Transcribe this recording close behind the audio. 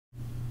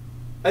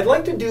I'd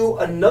like to do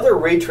another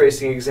ray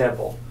tracing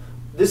example.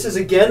 This is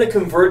again a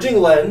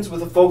converging lens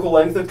with a focal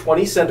length of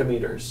 20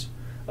 centimeters,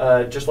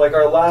 just like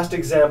our last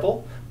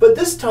example. But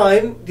this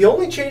time, the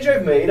only change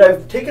I've made,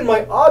 I've taken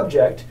my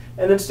object,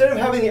 and instead of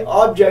having the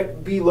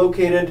object be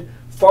located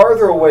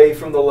farther away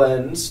from the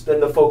lens than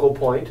the focal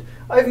point,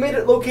 I've made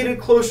it located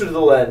closer to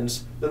the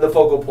lens than the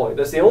focal point.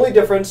 That's the only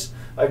difference.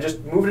 I've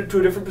just moved it to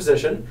a different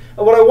position.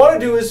 And what I want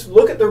to do is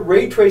look at the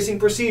ray tracing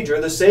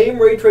procedure, the same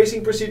ray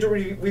tracing procedure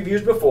we've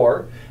used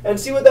before, and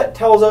see what that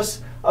tells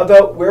us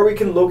about where we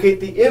can locate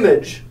the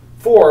image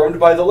formed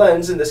by the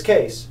lens in this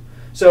case.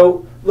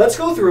 So let's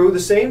go through the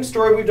same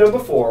story we've done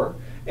before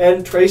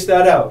and trace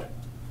that out.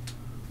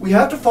 We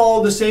have to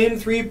follow the same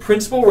three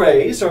principal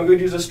rays, so I'm going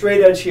to use a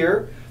straight edge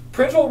here.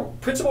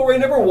 Principal ray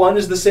number 1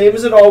 is the same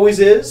as it always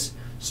is.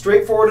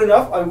 Straightforward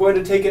enough. I'm going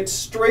to take it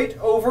straight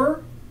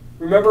over,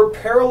 remember,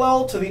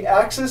 parallel to the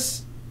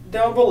axis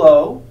down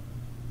below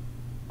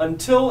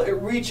until it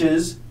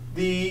reaches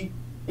the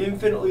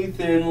infinitely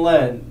thin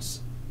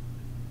lens.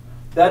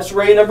 That's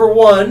ray number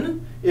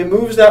 1. It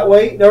moves that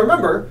way. Now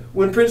remember,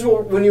 when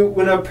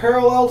a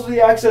parallel to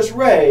the axis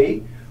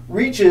ray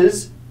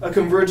reaches a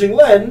converging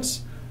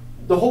lens,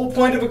 the whole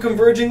point of a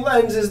converging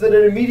lens is that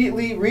it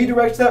immediately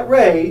redirects that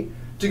ray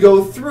to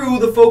go through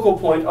the focal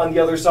point on the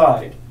other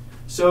side.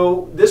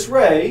 So this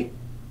ray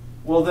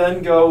will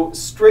then go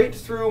straight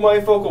through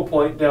my focal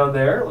point down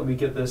there. Let me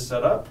get this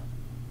set up.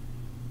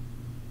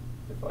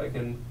 If I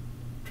can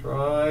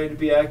try to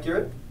be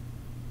accurate.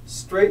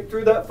 Straight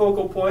through that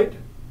focal point.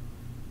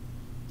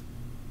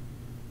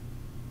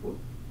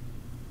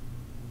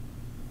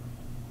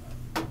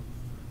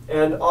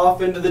 And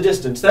off into the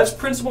distance. That's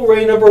principal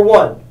ray number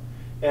 1.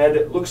 And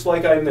it looks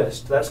like I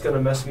missed. That's going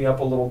to mess me up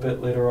a little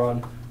bit later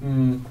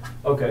on.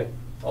 Okay,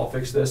 I'll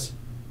fix this.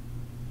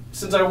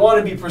 Since I want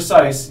to be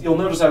precise, you'll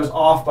notice I was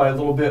off by a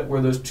little bit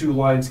where those two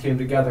lines came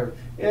together.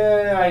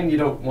 And you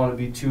don't want to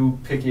be too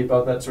picky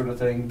about that sort of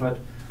thing, but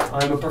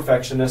I'm a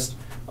perfectionist.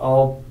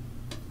 I'll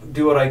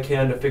do what I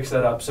can to fix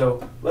that up.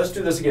 So let's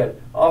do this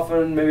again.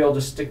 Often, maybe I'll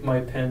just stick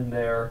my pen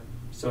there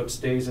so it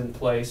stays in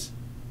place.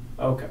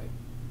 Okay.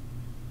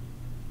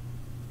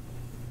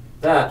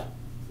 That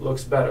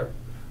looks better.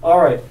 All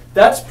right,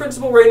 that's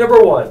principal ray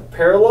number 1,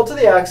 parallel to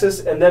the axis,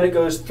 and then it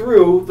goes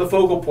through the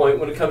focal point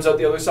when it comes out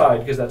the other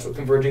side, because that's what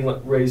converging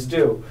rays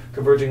do,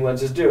 converging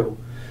lenses do.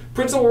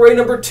 Principal ray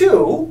number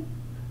 2,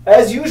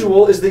 as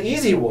usual, is the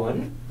easy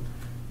one.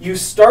 You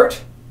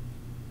start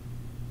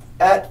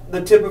at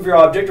the tip of your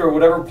object, or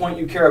whatever point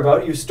you care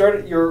about. You start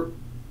at your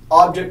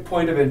object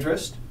point of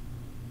interest,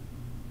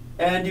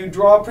 and you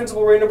draw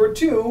principal ray number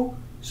 2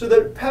 so that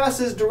it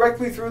passes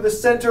directly through the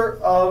center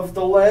of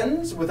the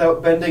lens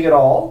without bending at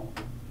all.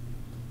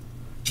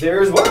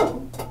 There's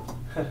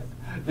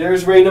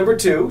ray number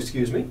 2,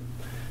 excuse me.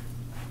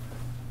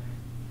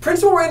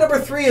 Principal ray number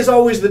 3 is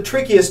always the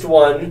trickiest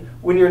one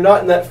when you're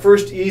not in that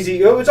first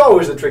easy, it's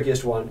always the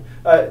trickiest one.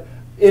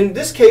 In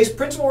this case,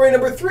 principal ray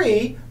number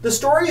 3, the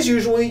story is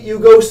usually you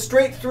go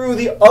straight through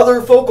the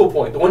other focal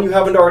point, the one you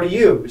haven't already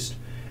used.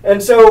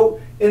 And so,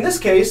 in this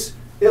case,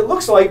 it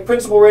looks like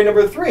principal ray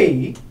number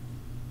 3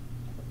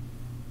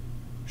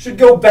 should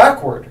go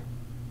backward,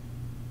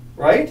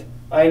 right?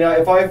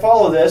 If I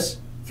follow this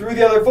through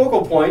the other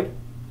focal point,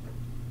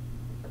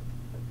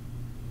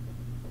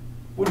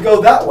 would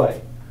go that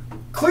way.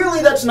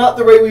 Clearly that's not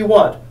the ray we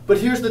want, but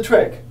here's the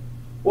trick.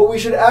 What we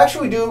should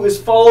actually do is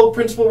follow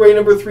principal ray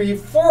number 3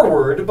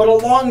 forward, but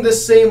along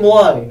this same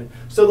line.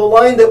 So the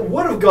line that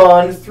would have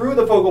gone through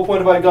the focal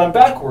point if I had gone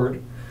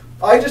backward,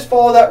 I just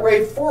follow that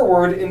ray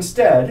forward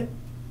instead.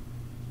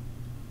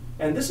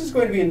 And this is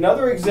going to be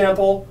another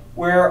example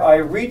where I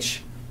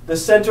reach the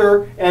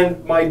center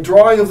and my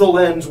drawing of the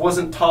lens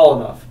wasn't tall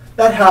enough.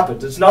 That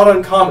happens. It's not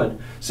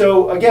uncommon.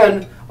 So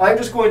again, I'm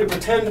just going to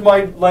pretend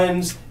my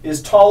lens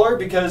is taller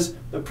because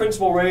the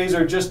principal rays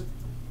are just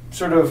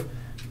sort of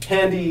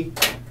handy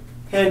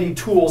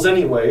tools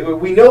anyway.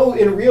 We know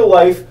in real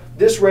life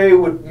this ray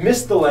would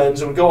miss the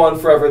lens and would go on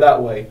forever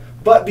that way.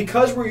 But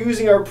because we're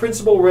using our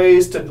principal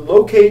rays to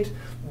locate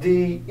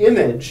the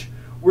image,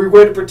 we're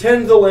going to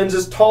pretend the lens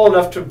is tall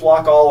enough to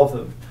block all of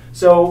them.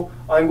 So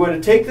I'm going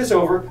to take this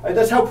over.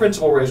 That's how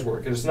principal rays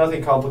work. There's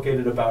nothing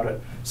complicated about it.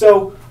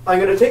 So I'm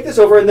going to take this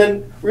over, and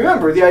then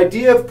remember, the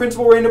idea of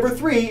principal ray number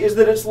 3 is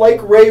that it's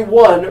like ray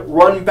 1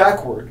 run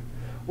backward.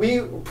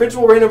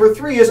 Principal ray number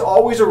 3 is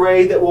always a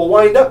ray that will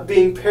wind up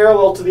being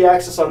parallel to the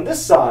axis on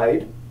this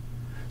side,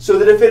 so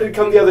that if it had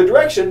come the other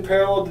direction,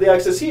 parallel to the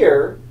axis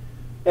here,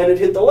 and it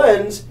hit the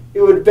lens,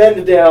 it would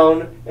bend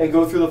down and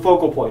go through the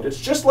focal point. It's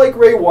just like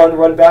ray 1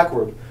 run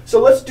backward. So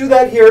let's do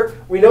that here.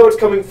 We know it's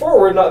coming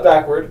forward, not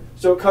backward.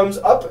 So it comes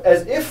up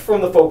as if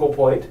from the focal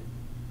point,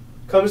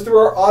 comes through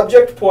our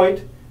object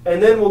point,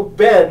 and then will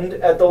bend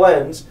at the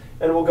lens,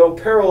 and will go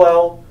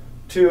parallel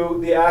to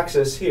the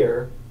axis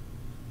here.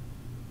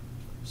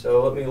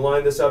 So let me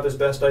line this up as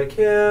best I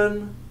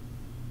can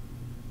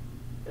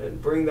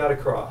and bring that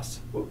across.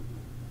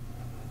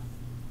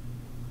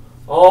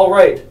 All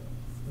right,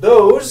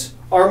 those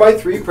are my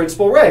 3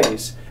 principal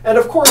rays. And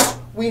of course,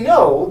 we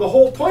know the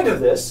whole point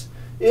of this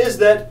is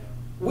that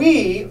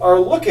we are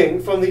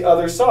looking from the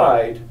other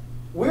side.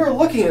 We're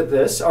looking at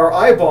this. Our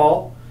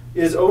eyeball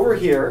is over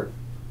here,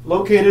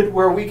 located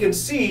where we can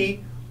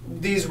see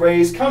these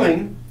rays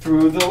coming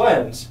through the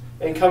lens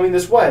and coming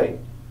this way.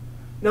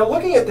 Now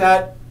looking at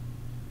that,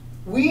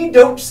 we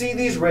don't see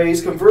these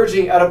rays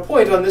converging at a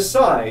point on this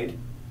side,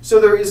 so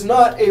there is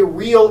not a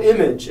real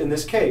image in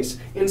this case.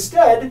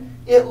 Instead,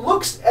 it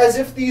looks as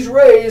if these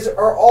rays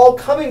are all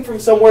coming from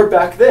somewhere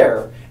back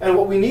there. And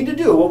what we need to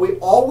do, what we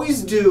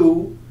always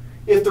do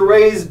if the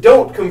rays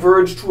don't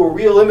converge to a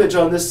real image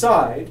on this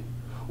side,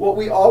 what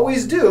we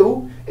always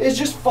do is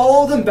just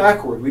follow them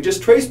backward. We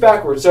just trace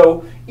backward.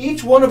 So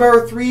each one of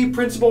our three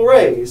principal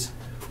rays,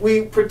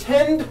 we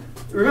pretend,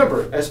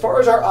 remember, as far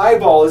as our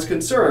eyeball is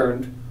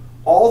concerned,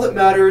 all that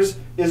matters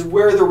is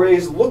where the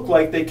rays look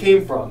like they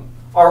came from.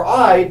 Our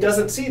eye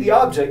doesn't see the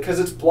object because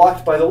it's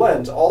blocked by the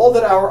lens. All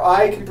that our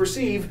eye can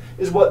perceive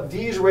is what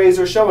these rays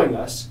are showing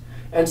us.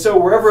 And so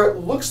wherever it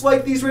looks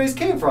like these rays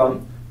came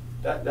from,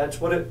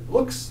 that's what it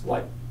looks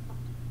like.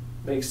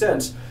 Makes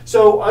sense.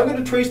 So I'm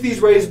going to trace these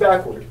rays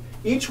backward.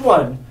 Each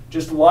one,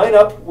 just line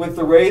up with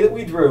the ray that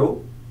we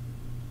drew.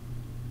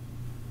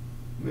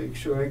 Make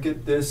sure I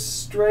get this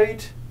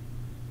straight.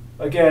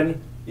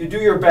 Again, you do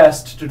your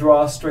best to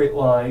draw straight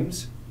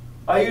lines.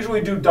 I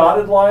usually do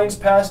dotted lines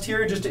past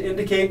here just to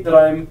indicate that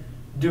I'm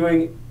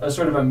doing a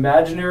sort of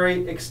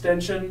imaginary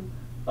extension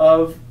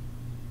of,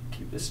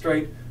 keep this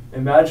straight,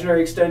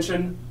 imaginary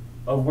extension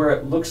of where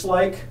it looks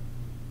like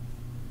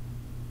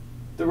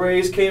the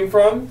rays came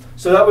from.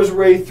 So that was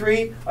ray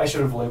 3. I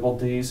should have labeled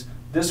these.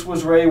 This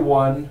was ray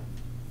 1,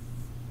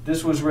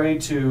 this was ray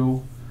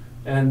 2,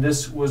 and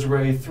this was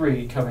ray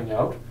 3 coming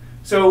out.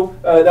 So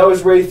that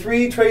was ray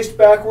 3 traced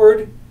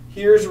backward.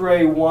 Here's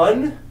ray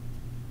 1,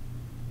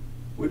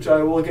 which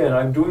I will, again,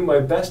 I'm doing my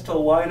best to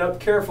line up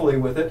carefully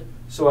with it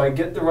so I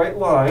get the right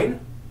line.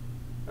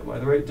 Am I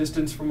the right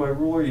distance from my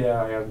ruler?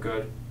 Yeah, I am.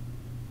 Good.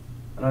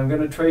 And I'm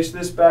going to trace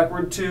this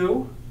backward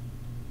too.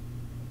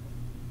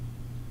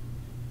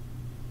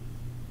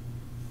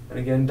 And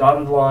again,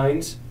 dotted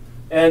lines.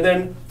 And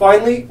then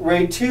finally,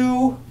 ray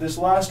 2, this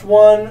last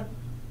one,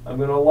 I'm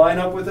going to line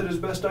up with it as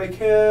best I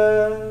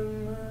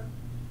can.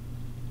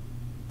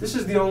 This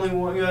is the only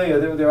one, yeah,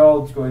 they're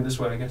all going this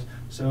way, I guess.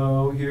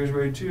 So here's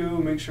ray 2,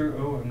 make sure,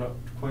 oh, I'm not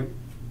quite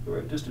the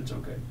right distance,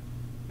 okay.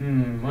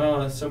 Well,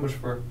 that's so much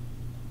for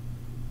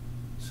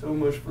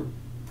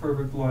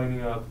perfect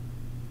lining up.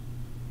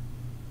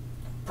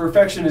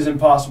 Perfection is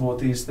impossible with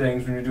these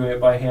things when you're doing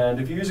it by hand.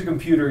 If you use a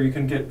computer, you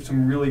can get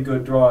some really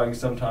good drawings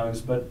sometimes,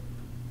 but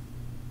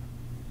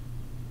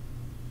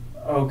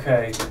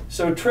okay.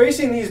 So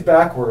tracing these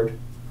backward,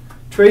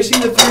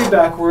 tracing the 3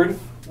 backward,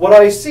 what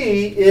I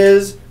see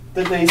is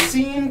that they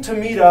seem to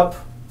meet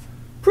up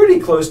pretty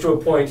close to a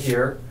point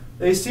here.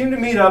 They seem to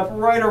meet up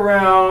right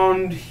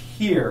around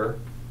here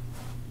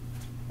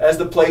as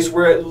the place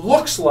where it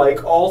looks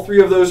like all 3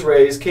 of those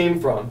rays came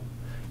from.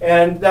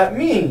 And that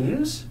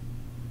means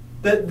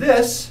that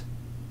this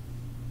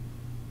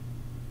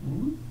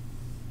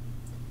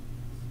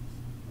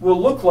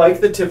will look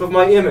like the tip of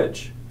my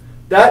image.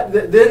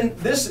 Then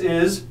this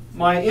is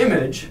my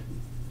image.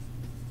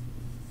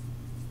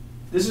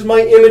 This is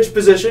my image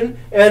position,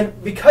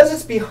 and because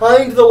it's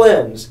behind the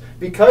lens,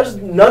 because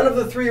none of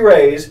the 3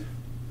 rays,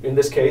 in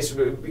this case,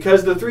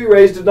 because the 3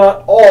 rays did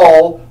not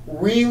all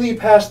really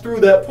pass through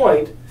that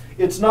point,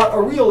 it's not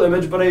a real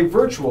image, but a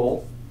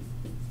virtual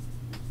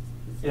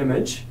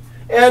image.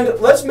 And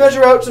let's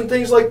measure out some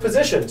things like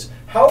positions.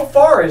 How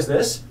far is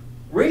this?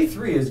 Ray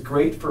 3 is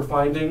great for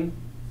finding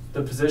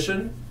the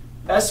position.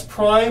 S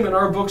prime in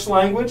our book's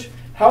language.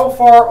 How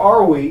far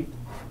are we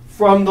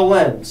from the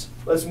lens?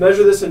 Let's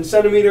measure this in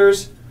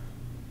centimeters.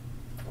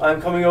 I'm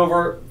coming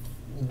over.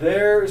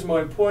 There is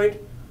my point.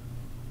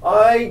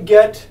 I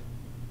get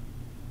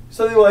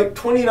something like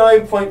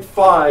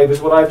 29.5 is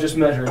what I've just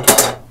measured.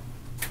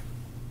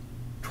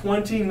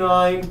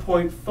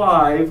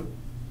 29.5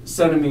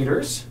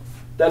 centimeters.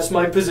 That's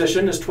my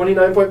position, is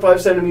 29.5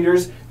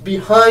 centimeters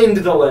behind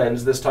the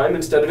lens this time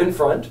instead of in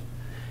front.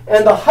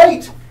 And the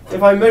height,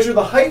 if I measure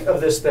the height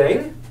of this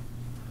thing,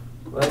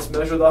 let's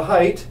measure the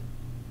height.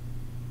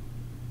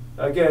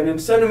 Again, in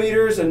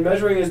centimeters and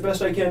measuring as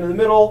best I can in the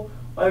middle,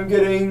 I'm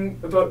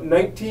getting about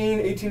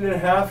 18 and a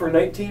half or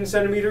 19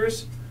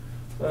 centimeters.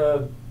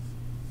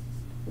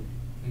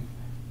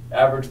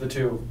 Average the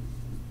 2.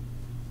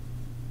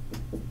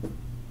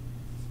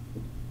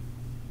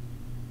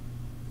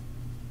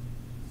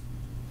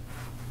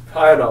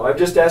 I don't know, I'm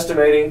just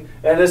estimating,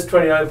 and this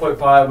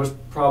 29.5 was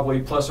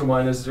probably plus or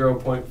minus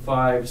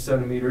 0.5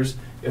 centimeters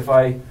if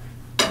I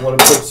want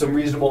to put some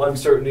reasonable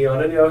uncertainty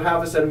on it. You know,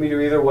 half a centimeter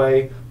either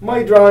way.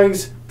 My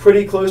drawing's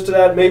pretty close to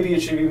that. Maybe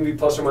it should even be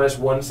plus or minus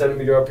 1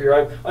 centimeter up here.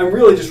 I'm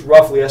really just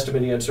roughly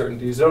estimating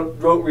uncertainties.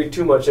 Don't read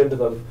too much into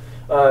them.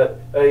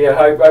 Yeah,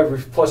 I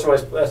plus or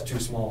minus, that's too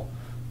small.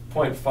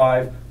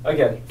 0.5.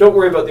 Again, don't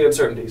worry about the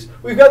uncertainties.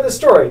 We've got this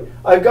story.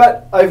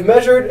 I've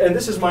measured, and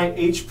this is my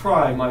H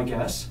prime, I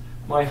guess.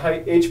 My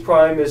height, H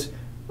prime, is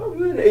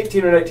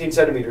 18 or 19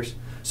 centimeters.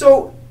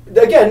 So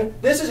again,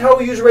 this is how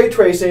we use ray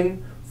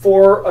tracing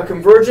for a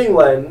converging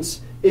lens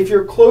if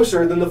you're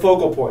closer than the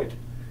focal point.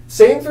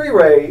 Same three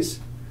rays,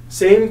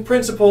 same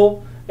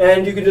principle,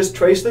 and you can just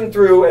trace them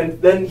through,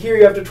 and then here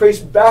you have to trace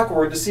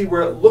backward to see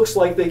where it looks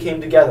like they came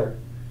together.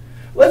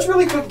 Let's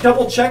really quick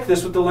double check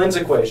this with the lens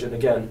equation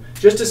again,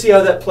 just to see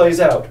how that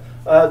plays out.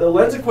 The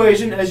lens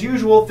equation, as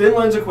usual, thin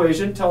lens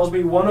equation, tells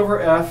me 1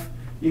 over f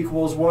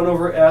equals 1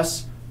 over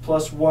s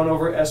plus 1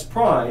 over s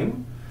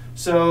prime.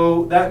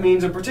 So that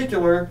means in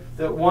particular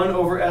that 1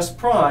 over s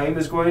prime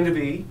is going to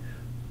be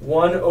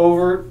 1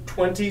 over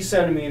 20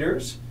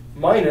 centimeters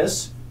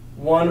minus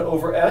 1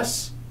 over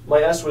s.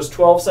 My s was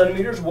 12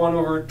 centimeters, 1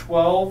 over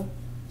 12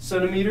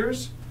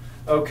 centimeters.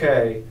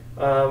 Okay,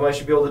 I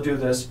should be able to do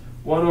this.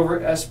 1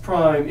 over s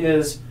prime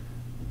is,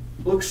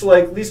 looks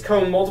like least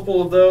common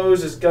multiple of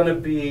those is going to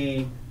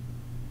be,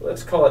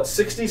 let's call it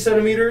 60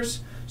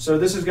 centimeters. So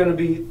this is going to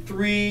be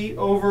 3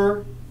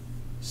 over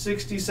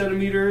 60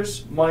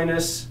 centimeters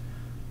minus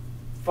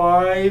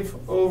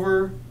 5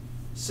 over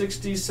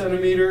 60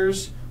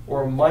 centimeters,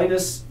 or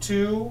minus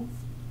 2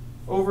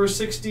 over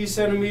 60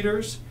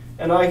 centimeters.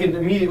 And I can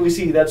immediately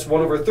see that's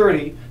 1 over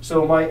 30.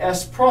 So my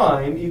s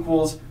prime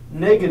equals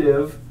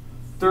negative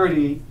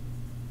 30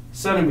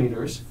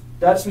 centimeters.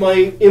 That's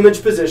my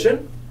image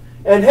position.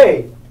 And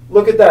hey,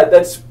 look at that.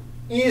 That's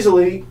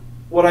easily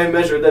what I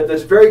measured.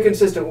 That's very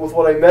consistent with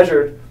what I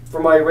measured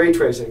for my ray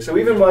tracing. So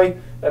even my,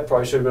 that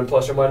probably should have been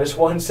plus or minus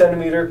 1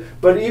 centimeter,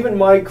 but even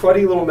my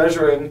cruddy little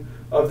measuring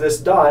of this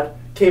dot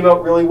came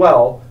out really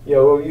well. You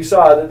know, you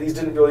saw that these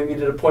didn't really meet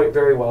at a point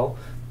very well.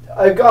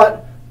 I've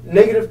got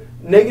negative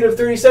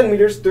 30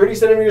 centimeters. 30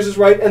 centimeters is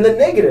right, and the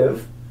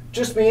negative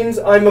just means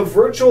I'm a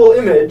virtual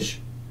image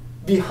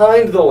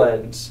behind the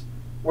lens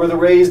where the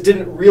rays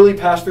didn't really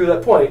pass through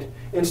that point,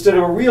 instead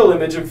of a real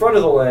image in front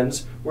of the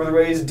lens where the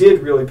rays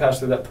did really pass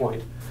through that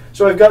point.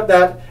 So I've got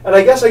that, and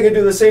I guess I could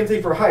do the same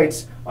thing for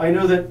heights. I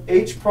know that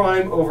h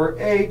prime over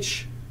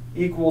h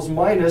equals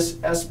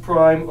minus s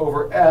prime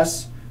over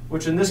s,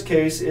 which in this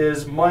case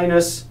is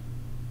minus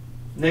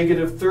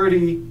negative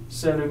 30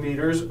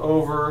 centimeters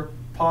over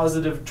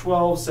positive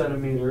 12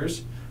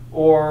 centimeters,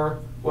 or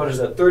what is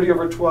that? 30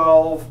 over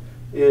 12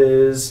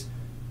 is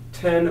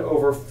 10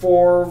 over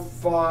 4,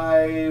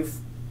 5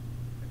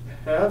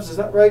 halves, is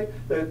that right?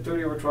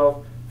 30 over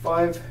 12,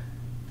 5,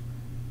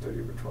 30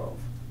 over 12,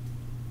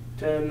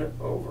 10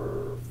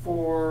 over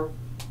 4,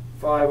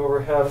 5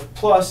 over halves,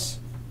 plus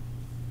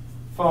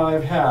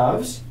 5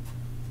 halves.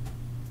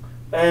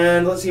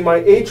 And let's see, my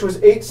h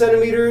was 8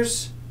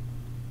 centimeters.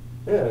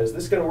 Yeah, is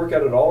this going to work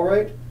out at all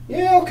right?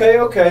 Yeah,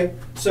 okay.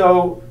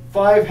 So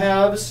 5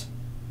 halves,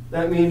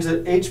 that means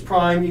that h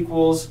prime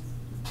equals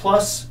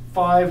plus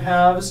 5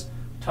 halves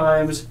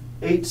times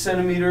 8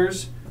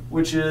 centimeters,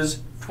 which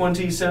is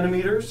 20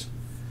 centimeters.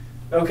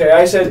 Okay,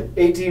 I said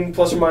 18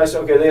 plus or minus,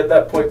 okay,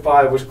 that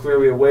 0.5 was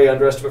clearly a way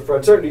underestimate for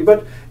uncertainty,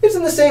 but it's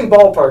in the same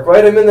ballpark,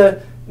 right? I'm in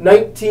the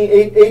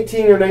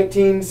 18 or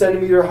 19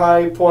 centimeter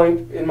high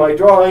point in my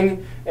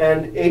drawing,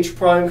 and h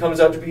prime comes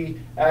out to be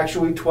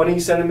actually 20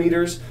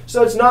 centimeters.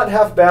 So it's not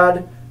half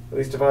bad, at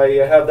least if I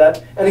have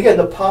that. And again,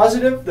 the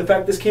positive, the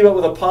fact this came out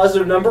with a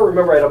positive number,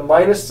 remember I had a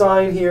minus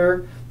sign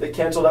here that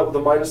canceled out with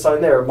a minus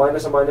sign there.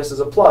 Minus and minus is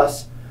a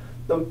plus.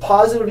 The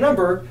positive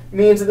number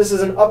means that this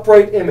is an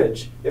upright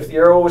image. If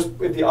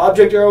the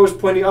object arrow is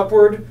pointing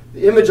upward,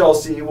 the image I'll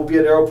see will be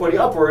an arrow pointing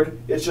upward.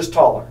 It's just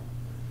taller.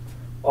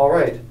 All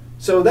right.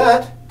 So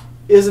that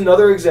is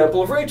another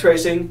example of ray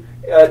tracing.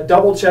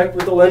 Double checked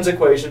with the lens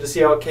equation to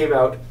see how it came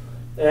out.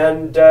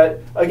 And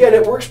again,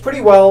 it works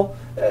pretty well.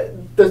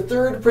 The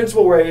third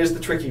principal ray is the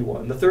tricky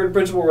one. The third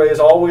principal ray is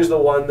always the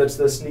one that's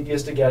the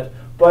sneakiest to get,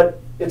 but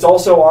it's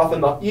also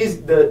often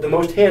the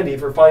most handy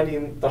for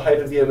finding the height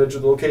of the image or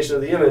the location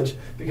of the image,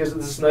 because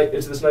it's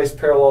this nice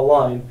parallel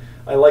line.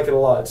 I like it a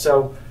lot.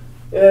 So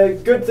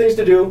good things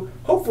to do.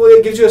 Hopefully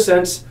it gives you a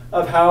sense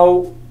of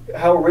how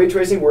ray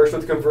tracing works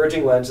with a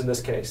converging lens in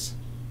this case.